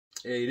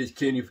Hey, this is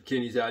Kenny for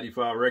Kenny's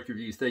Audiophile Record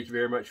Reviews. Thank you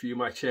very much for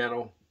my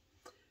channel.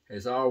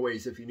 As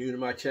always, if you're new to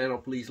my channel,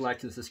 please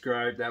like and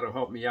subscribe. That'll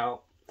help me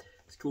out.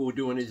 It's cool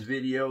doing these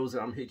videos.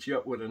 I'm going to hit you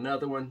up with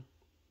another one.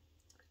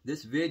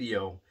 This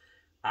video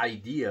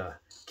idea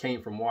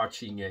came from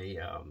watching a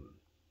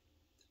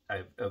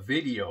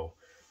video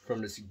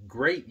from this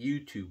great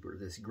YouTuber,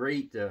 who's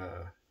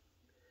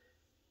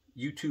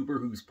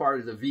part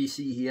of the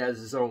VC. He has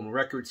his own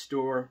record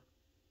store.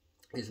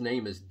 His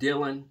name is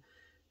Dylan.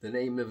 The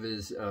name of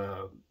his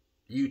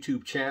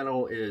YouTube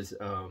channel is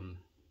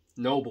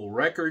Noble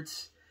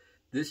Records.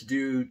 This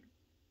dude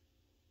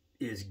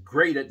is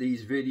great at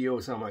these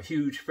videos. I'm a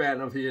huge fan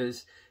of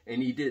his.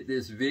 And he did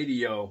this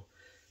video,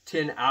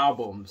 10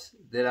 albums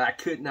that I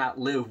could not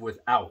live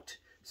without.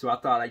 So I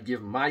thought I'd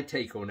give my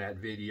take on that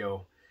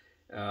video.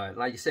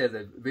 Like I said,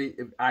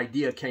 the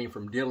idea came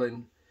from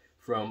Dylan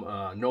from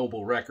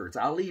Noble Records.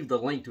 I'll leave the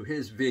link to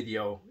his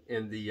video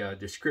in the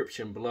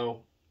description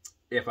below,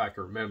 if I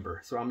can remember.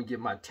 So I'm going to give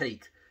my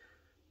take,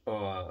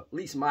 at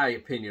least my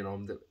opinion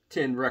on the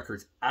 10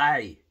 records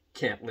I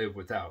can't live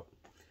without.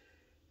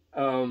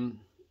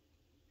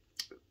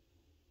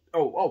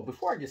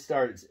 Before I get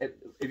started,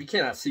 if you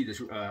cannot see this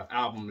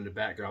album in the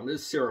background, this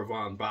is Sarah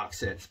Vaughan box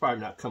set. It's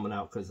probably not coming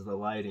out because of the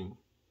lighting.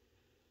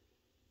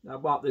 I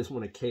bought this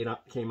when it came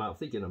out, I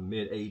think in the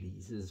mid-'80s.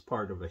 This is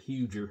part of a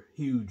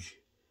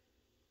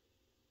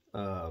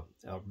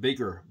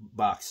bigger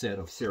box set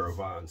of Sarah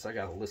Vaughan's. I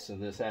got to listen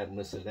to this. I hadn't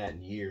listened to that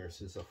in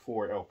years. It's a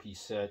 4 LP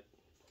set.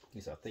 At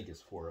least I think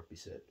it's 4 LP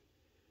set.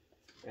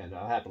 And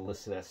I'll have to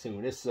listen to that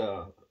soon. It's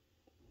the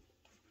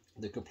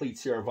complete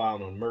Sarah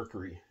Vaughan on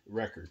Mercury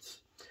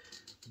Records.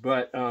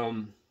 But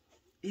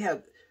yeah,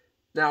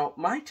 now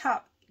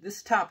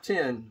this top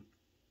 10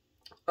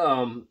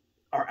 are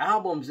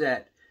albums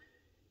that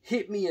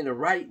hit me in the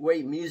right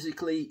way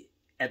musically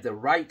at the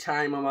right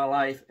time of my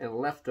life and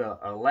left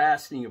a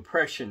lasting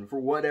impression for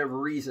whatever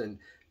reason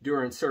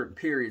during certain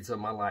periods of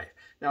my life.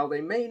 Now, they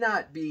may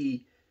not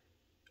be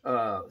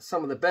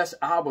some of the best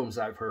albums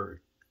I've heard.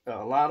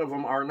 A lot of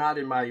them are not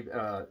in my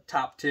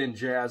top 10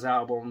 jazz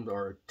albums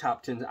or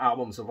top 10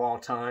 albums of all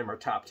time or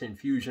top 10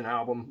 fusion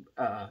albums.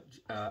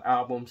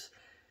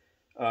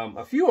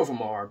 A few of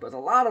them are, but a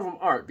lot of them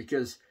aren't,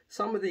 because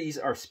some of these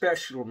are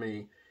special to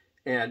me.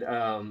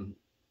 And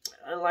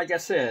like I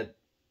said,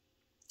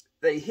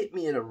 they hit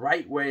me in the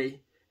right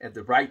way at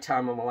the right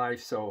time of my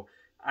life. So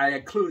I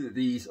included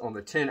these on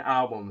the 10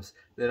 albums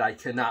that I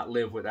cannot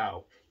live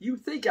without. You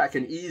think I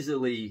can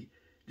easily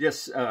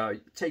just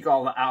take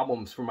all the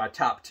albums from my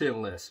top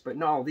 10 list, but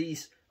no,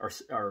 these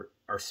are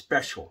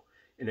special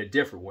in a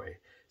different way.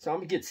 So I'm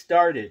gonna get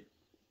started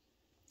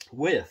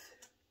with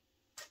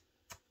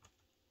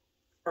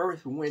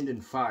Earth, Wind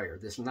and Fire,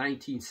 this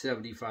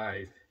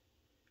 1975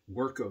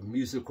 work of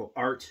musical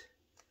art.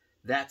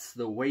 That's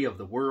the Way of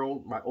the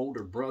World. My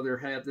older brother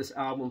had this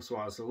album, so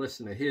I was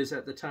listening to his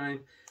at the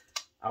time.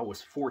 I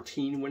was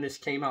 14 when this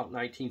came out,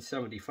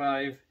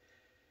 1975,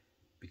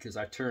 because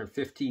I turned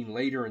 15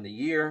 later in the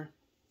year.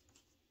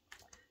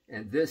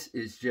 And this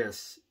is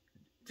just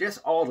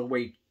all the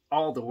way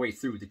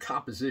through. The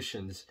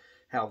compositions,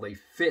 how they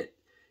fit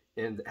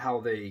and how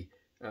they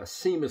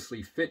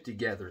seamlessly fit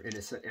together. And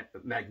it's a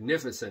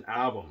magnificent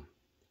album.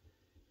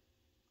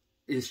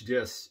 It's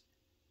just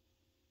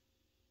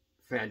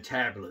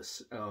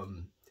fantabulous.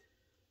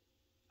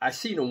 I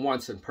seen them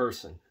once in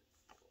person,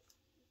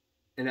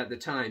 and at the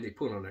time they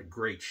put on a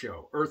great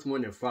show. Earth,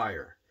 Wind and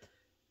Fire,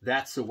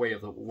 That's the Way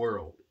of the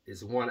World,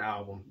 is one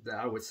album that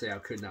I would say I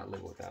could not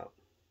live without.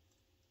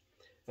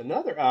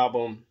 Another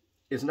album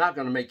is not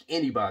going to make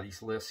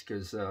anybody's list,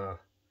 because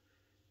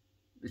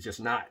it's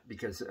just not,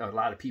 because a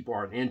lot of people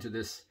aren't into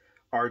this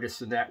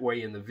artist in that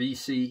way in the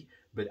VC,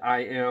 but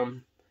I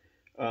am.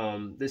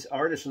 This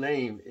artist's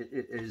name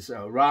is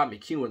Rod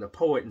McEwen, the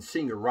poet and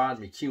singer Rod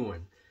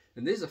McEwen.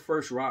 And this is the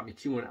first Rod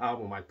McEwen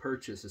album I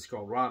purchased. It's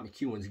called Rod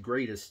McEwen's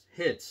Greatest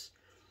Hits.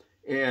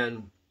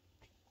 And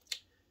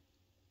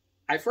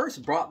I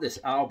first bought this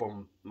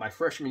album my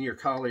freshman year of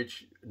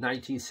college,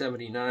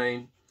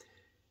 1979.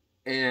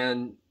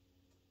 And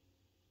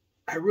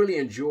I really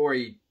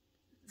enjoyed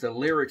the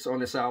lyrics on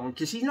this album,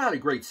 because he's not a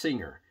great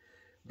singer,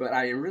 but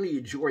I really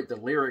enjoyed the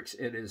lyrics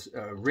and his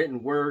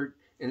written word.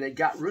 And it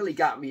really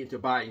got me into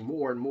buying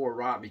more and more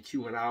Rod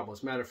McEwen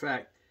albums. Matter of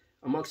fact,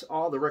 amongst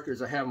all the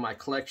records I have in my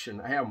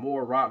collection, I have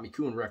more Rod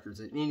McEwen records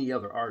than any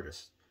other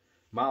artist.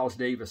 Miles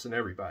Davis and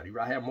everybody.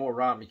 I have more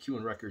Rod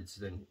McEwen records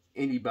than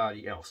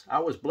anybody else. I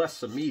was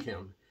blessed to meet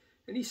him,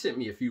 and he sent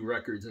me a few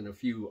records and a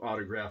few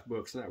autograph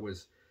books, and that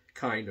was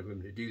kind of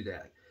him to do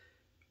that.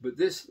 But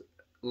this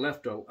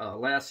left a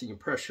lasting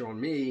impression on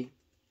me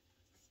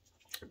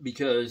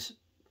because,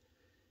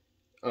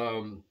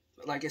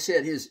 like I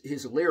said,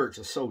 his lyrics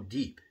are so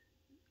deep.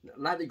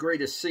 Not the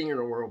greatest singer in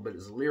the world, but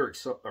his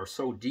lyrics are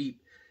so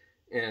deep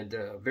and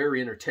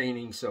very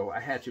entertaining. So I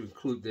had to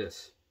include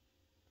this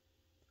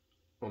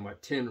on my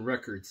 10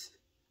 records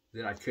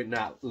that I could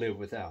not live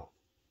without.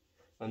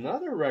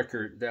 Another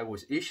record that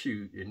was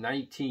issued in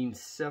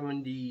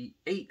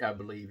 1978, I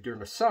believe,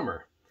 during the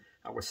summer.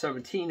 I was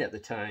 17 at the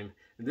time.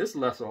 And this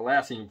left a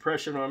lasting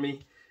impression on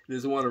me. This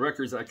is one of the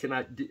records I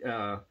cannot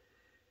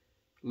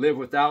live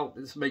without.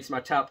 This makes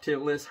my top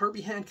 10 list. Herbie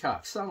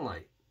Hancock,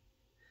 Sunlight.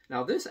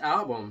 Now this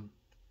album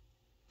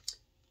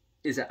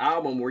is an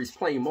album where he's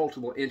playing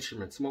multiple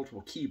instruments,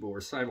 multiple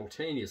keyboards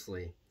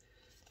simultaneously.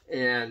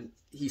 And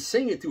he's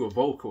singing through a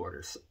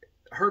vocoder.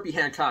 Herbie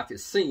Hancock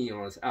is singing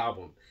on this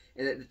album.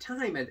 And at the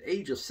time, at the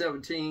age of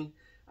 17,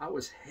 I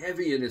was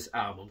heavy in this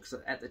album. Because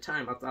at the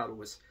time, I thought it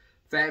was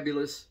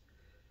fabulous,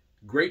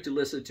 great to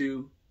listen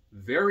to,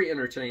 very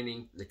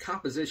entertaining. The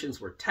compositions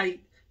were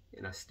tight,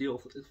 and I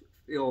still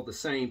feel the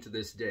same to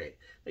this day.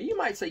 Now, you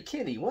might say,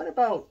 Kenny, what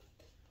about,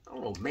 I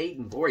don't know,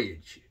 Maiden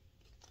Voyage?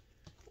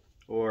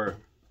 Or,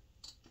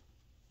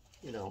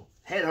 you know,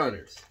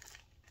 Headhunters.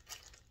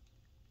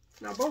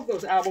 Now, both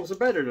those albums are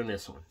better than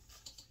this one.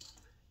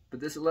 But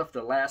this left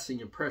a lasting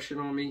impression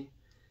on me.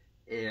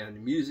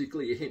 And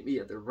musically, it hit me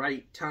at the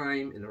right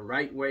time, in the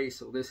right way.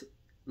 So this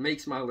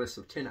makes my list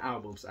of 10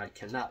 albums I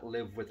cannot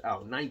live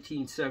without.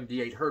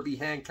 1978, Herbie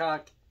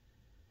Hancock,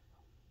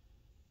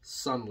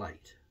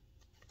 Sunlight,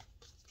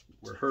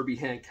 where Herbie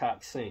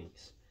Hancock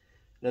sings.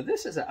 Now,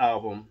 this is an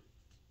album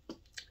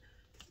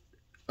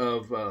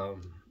of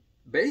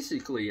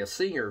basically a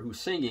singer who's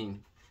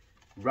singing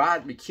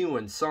Rod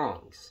McEwen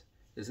songs.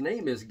 His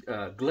name is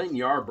Glenn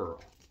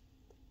Yarborough.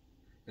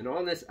 And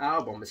on this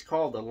album, it's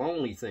called The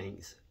Lonely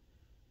Things,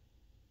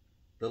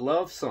 the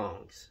love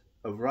songs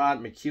of Rod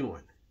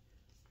McEwen.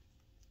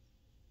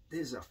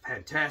 This is a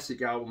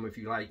fantastic album if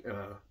you like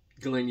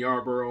Glenn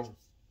Yarborough.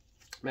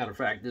 Matter of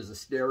fact, there's a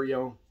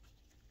stereo.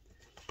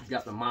 You've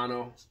got the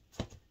mono.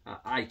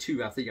 I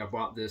think I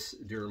bought this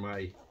during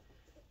my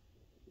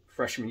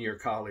freshman year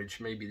of college,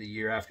 maybe the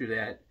year after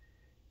that.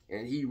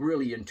 And he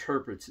really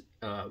interprets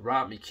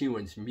Rod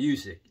McEwen's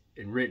music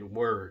in written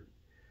word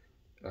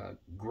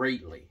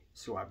greatly.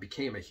 So I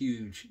became a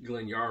huge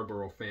Glenn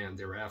Yarborough fan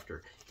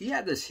thereafter. He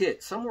had this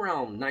hit somewhere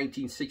around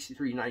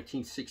 1963,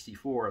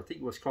 1964. I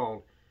think it was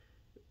called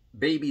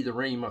Baby the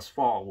Rain Must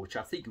Fall, which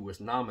I think it was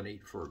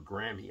nominated for a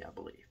Grammy, I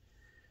believe.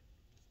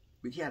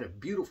 But he had a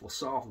beautiful,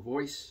 soft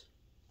voice.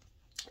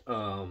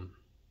 And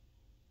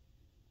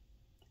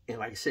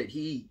like I said,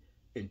 he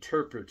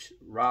interprets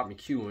Rod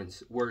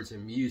McEwen's words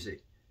and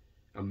music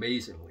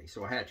amazingly.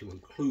 So I had to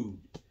include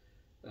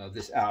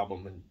this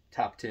album in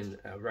top 10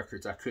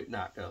 records I could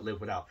not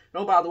live without.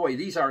 No, by the way,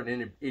 these aren't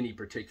in any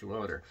particular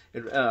order.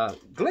 And,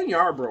 Glenn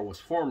Yarborough was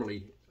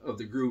formerly of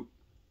the group,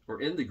 or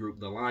in the group,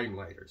 the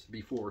Limelighters,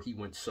 before he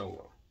went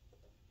solo.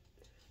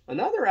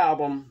 Another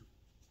album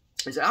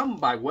is an album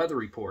by Weather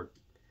Report.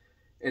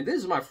 And this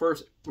is my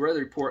first Weather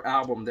Report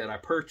album that I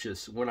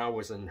purchased when I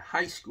was in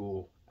high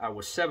school. I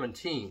was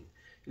 17.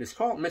 And it's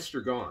called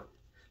Mr. Gone.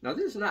 Now,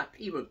 this is not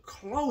even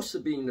close to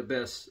being the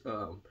best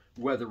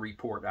Weather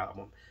Report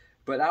album.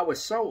 But I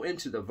was so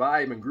into the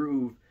vibe and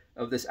groove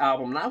of this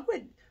album.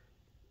 And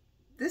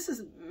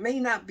may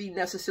not be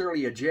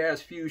necessarily a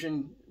jazz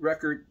fusion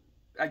record.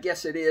 I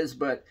guess it is,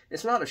 but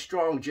it's not a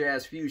strong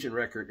jazz fusion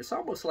record. It's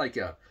almost like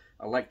a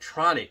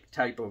electronic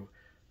type of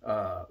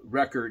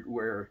record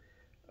where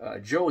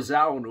Joe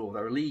Zawinul,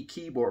 our lead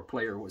keyboard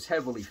player, was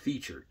heavily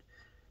featured.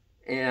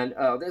 And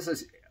there's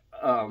this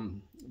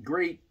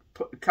great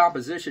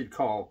composition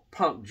called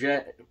Punk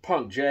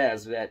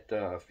Jazz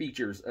that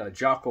features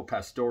Jaco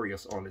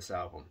Pastorius on this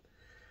album.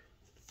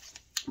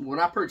 When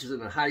I purchased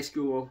it in high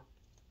school,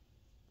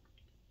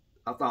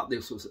 I thought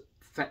this was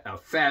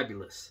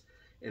fabulous.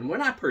 And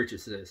when I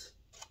purchased this,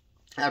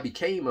 I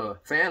became a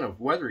fan of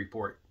Weather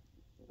Report.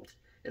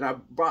 And I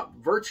bought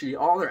virtually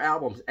all their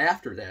albums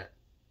after that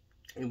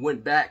and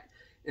went back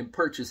and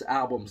purchased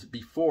albums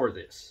before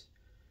this.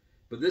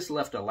 But this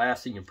left a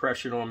lasting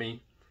impression on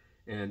me.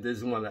 And this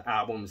is one of the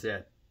albums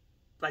that,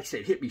 like I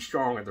said, hit me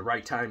strong at the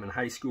right time in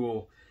high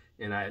school.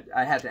 And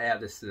I had to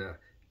add this to the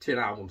 10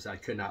 albums I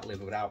could not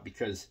live without,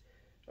 because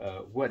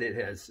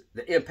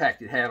the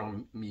impact it had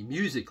on me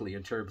musically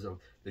in terms of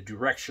the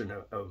direction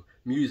of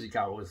music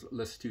I was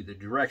listening to, the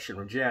direction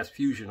of jazz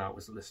fusion I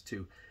was listening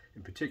to,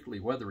 and particularly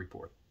Weather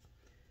Report.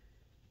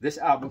 This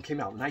album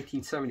came out in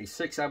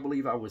 1976, I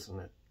believe. I was in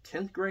the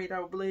 10th grade,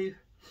 I believe.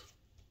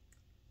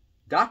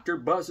 Dr.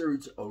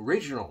 Buzzard's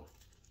original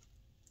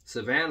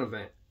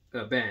Savannah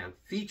band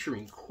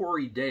featuring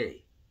Corey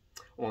Day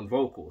on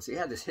vocals. He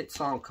had this hit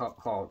song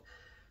called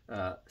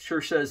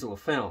Sure Says La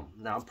Film.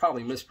 Now, I'm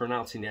probably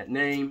mispronouncing that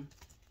name,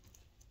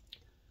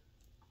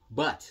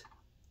 but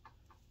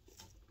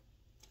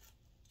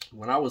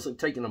when I was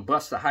taking a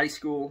bus to high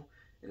school,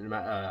 and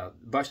my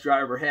bus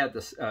driver had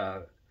this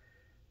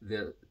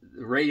the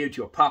radio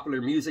to a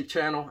popular music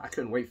channel, I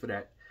couldn't wait for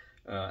that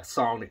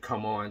song to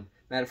come on.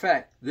 Matter of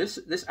fact, this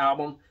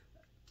album,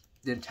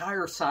 the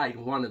entire side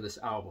one of this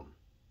album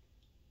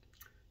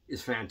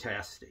is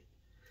fantastic.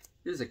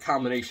 This is a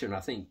combination, I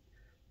think,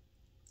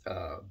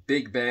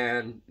 big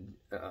band,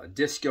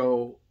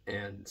 disco,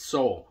 and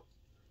soul.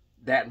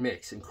 That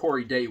mix. And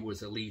Corey Day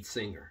was the lead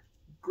singer.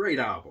 Great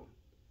album.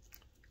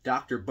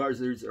 Dr.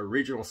 Buzzard's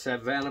original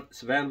Savannah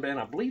band.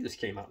 I believe this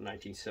came out in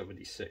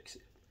 1976.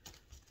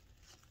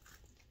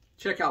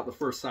 check out the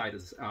first side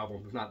of this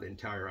album, not the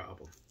entire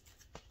album.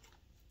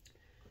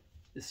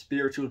 This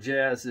spiritual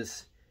jazz,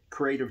 this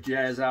creative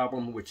jazz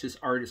album, which this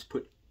artist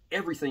put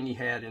everything he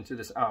had into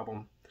this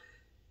album.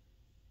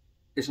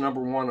 It's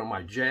 #1 on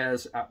my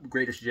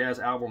greatest jazz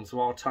albums of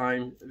all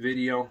time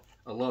video.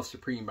 I Love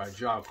Supreme by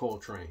John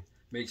Coltrane.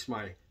 Makes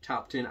my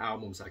top 10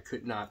 albums I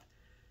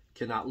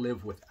cannot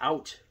live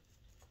without.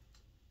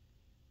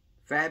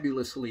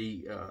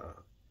 Fabulously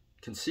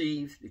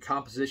conceived. The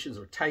compositions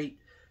are tight.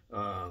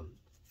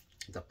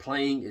 The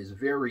playing is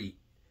very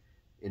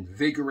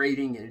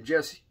invigorating and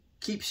just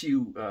keeps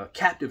you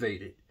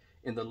captivated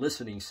in the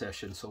listening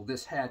session. So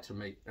this had to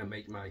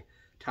make my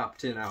top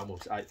 10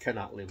 albums I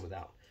cannot live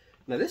without.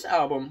 Now this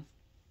album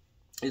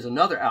is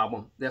another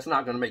album that's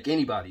not going to make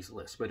anybody's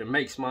list, but it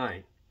makes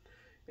mine.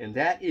 And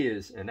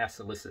that's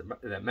the list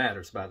that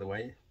matters, by the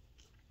way,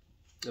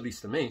 at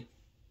least to me.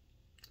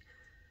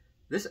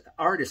 This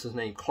artist is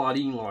named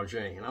Claudine Lauger,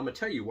 and I'm going to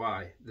tell you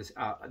why this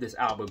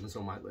album is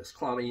on my list.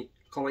 Claudine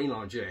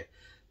Lauger.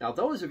 Now,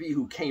 those of you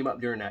who came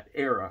up during that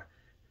era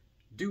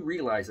do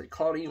realize that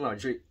Claudine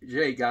Lauger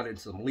got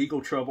into some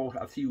legal trouble.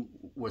 I think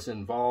was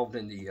involved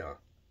in the,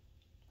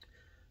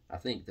 I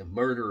think, the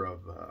murder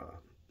of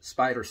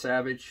Spider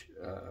Savage.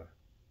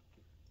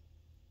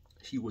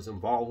 She was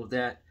involved with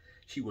that.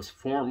 She was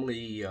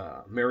formerly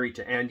married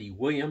to Andy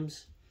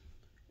Williams.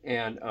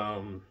 And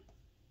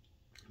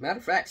matter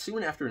of fact,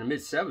 soon after, in the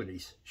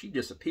mid-70s, she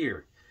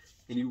disappeared.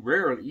 And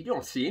you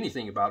don't see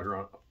anything about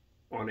her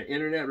on the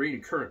internet or any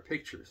current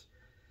pictures.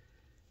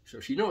 So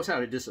she knows how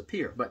to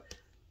disappear. But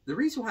the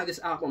reason why this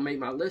album made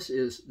my list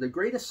is the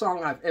greatest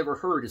song I've ever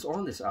heard is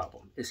on this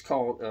album. It's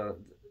called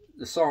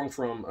the song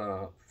from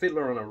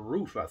Fiddler on a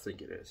Roof, I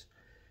think it is.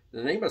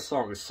 The name of the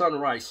song is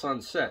Sunrise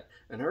Sunset.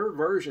 And her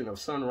version of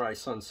Sunrise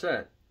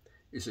Sunset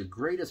is the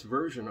greatest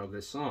version of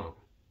this song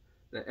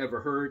that I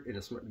ever heard. And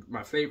it's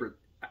my favorite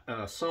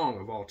song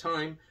of all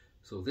time.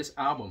 So this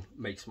album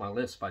makes my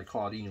list by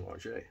Claudine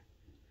Lauger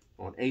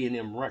on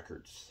A&M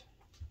Records.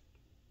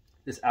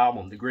 This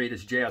album, the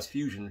greatest jazz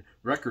fusion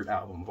record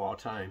album of all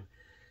time,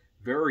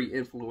 very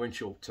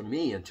influential to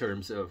me in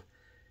terms of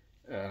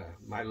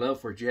my love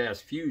for jazz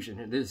fusion.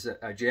 And this is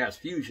a jazz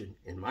fusion,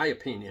 in my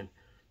opinion,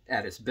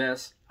 at its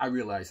best. I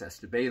realize that's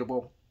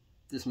debatable.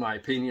 This is my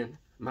opinion.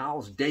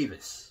 Miles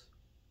Davis,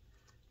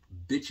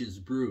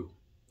 Bitches Brew,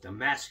 the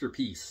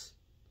masterpiece.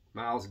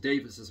 Miles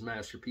Davis's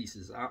masterpiece,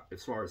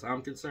 as far as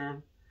I'm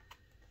concerned.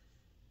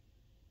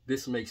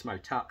 This makes my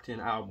top 10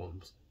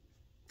 albums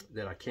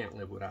that I can't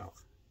live without.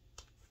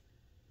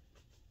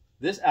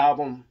 This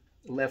album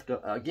left,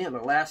 again,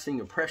 a lasting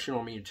impression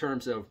on me in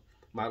terms of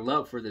my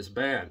love for this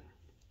band.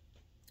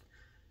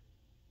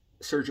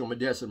 Sergio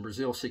Mendes in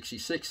Brazil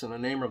 66, and the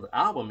name of the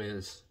album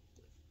is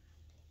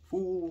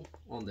Fool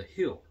on the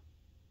Hill.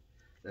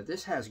 Now,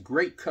 this has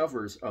great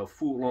covers of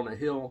Fool on the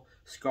Hill,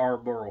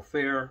 Scarborough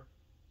Fair.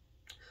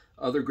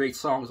 Other great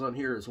songs on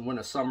here is When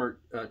a Summer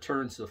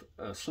Turns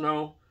to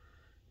Snow,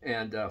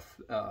 and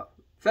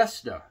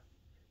Festa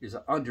is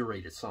an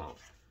underrated song.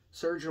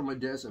 Sergio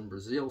Mendes in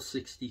Brazil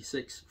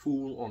 66,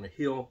 Fool on the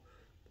Hill.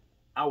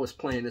 I was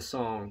playing this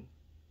song,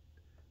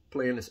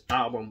 playing this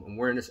album, and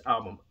wearing this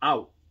album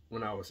out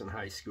when I was in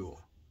high school.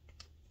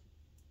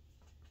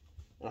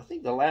 And I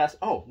think the last,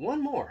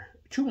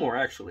 two more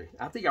actually.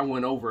 I think I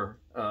went over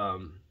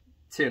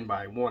 10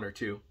 by 1 or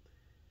 2.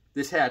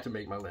 This had to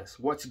make my list.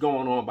 What's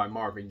Going On by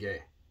Marvin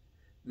Gaye.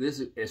 This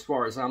is, as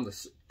far as I'm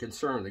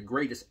concerned, the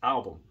greatest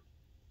album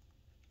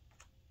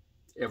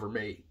ever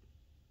made.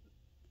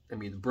 I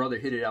mean, the brother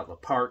hit it out of the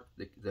park.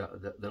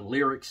 The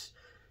lyrics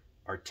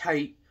are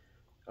tight.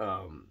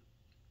 You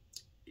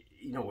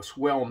know, it's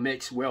well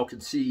mixed, well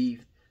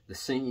conceived. The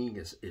singing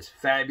is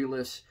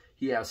fabulous.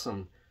 He has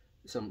some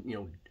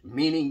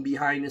meaning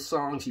behind his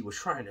songs. He was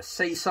trying to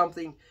say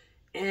something,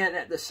 and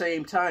at the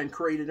same time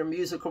created a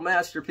musical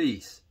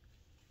masterpiece.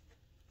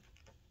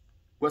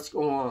 What's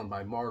Going On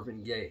by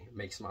Marvin Gaye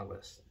makes my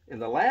list.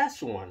 And the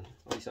last one,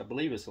 at least I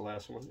believe it's the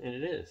last one, and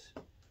it is.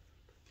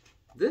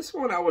 This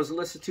one I was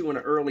listening to in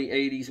the early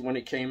 80s when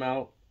it came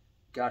out.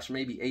 Gosh,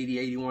 maybe 80,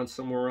 81,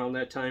 somewhere around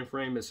that time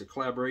frame. It's a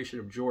collaboration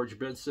of George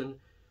Benson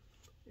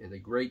and the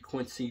great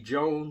Quincy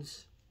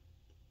Jones.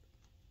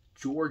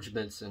 George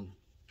Benson,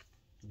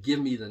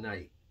 Give Me the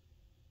Night.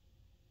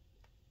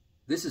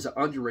 This is an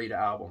underrated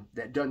album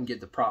that doesn't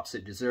get the props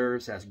it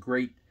deserves. Has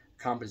great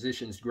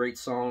compositions, great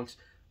songs,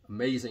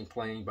 amazing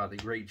playing by the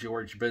great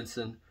George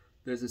Benson.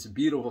 There's this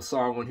beautiful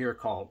song on here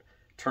called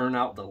Turn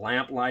Out the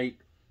Lamplight.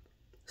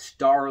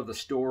 Star of the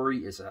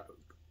Story is an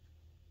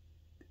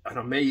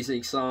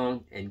amazing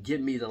song, and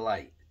Give Me the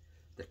Light.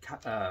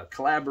 The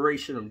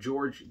collaboration of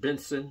George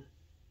Benson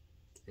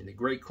and the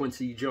great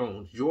Quincy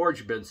Jones.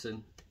 George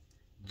Benson,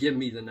 Give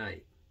Me the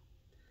Night.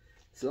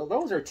 So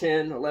those are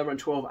 10, 11,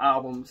 12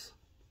 albums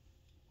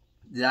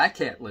that I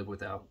can't live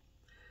without.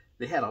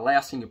 They had a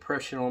lasting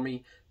impression on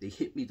me. They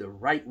hit me the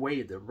right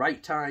way at the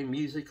right time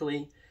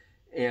musically.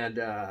 And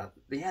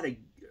they had an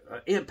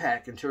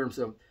impact in terms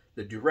of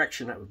the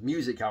direction of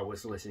music I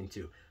was listening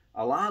to.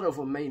 A lot of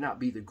them may not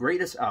be the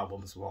greatest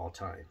albums of all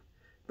time,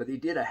 but they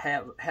did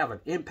have an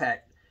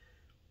impact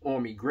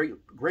on me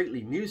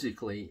greatly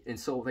musically, and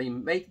so they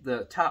make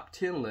the top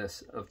 10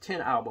 list of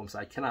 10 albums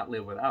I cannot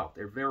live without.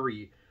 They're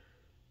very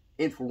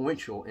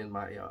influential in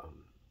my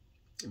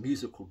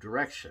musical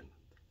direction.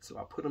 So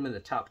I put them in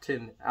the top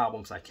 10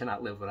 albums I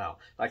cannot live without.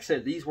 Like I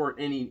said, these weren't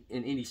in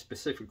any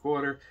specific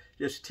order,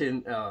 just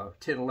 10,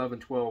 11,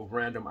 12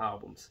 random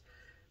albums.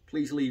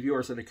 Please leave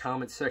yours in the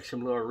comment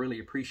section below. I really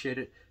appreciate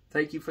it.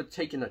 Thank you for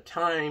taking the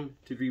time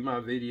to view my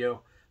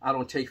video. I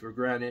don't take it for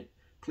granted.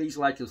 Please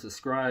like and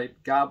subscribe.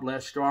 God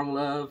bless, strong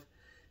love,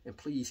 and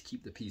please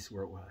keep the peace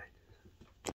worldwide.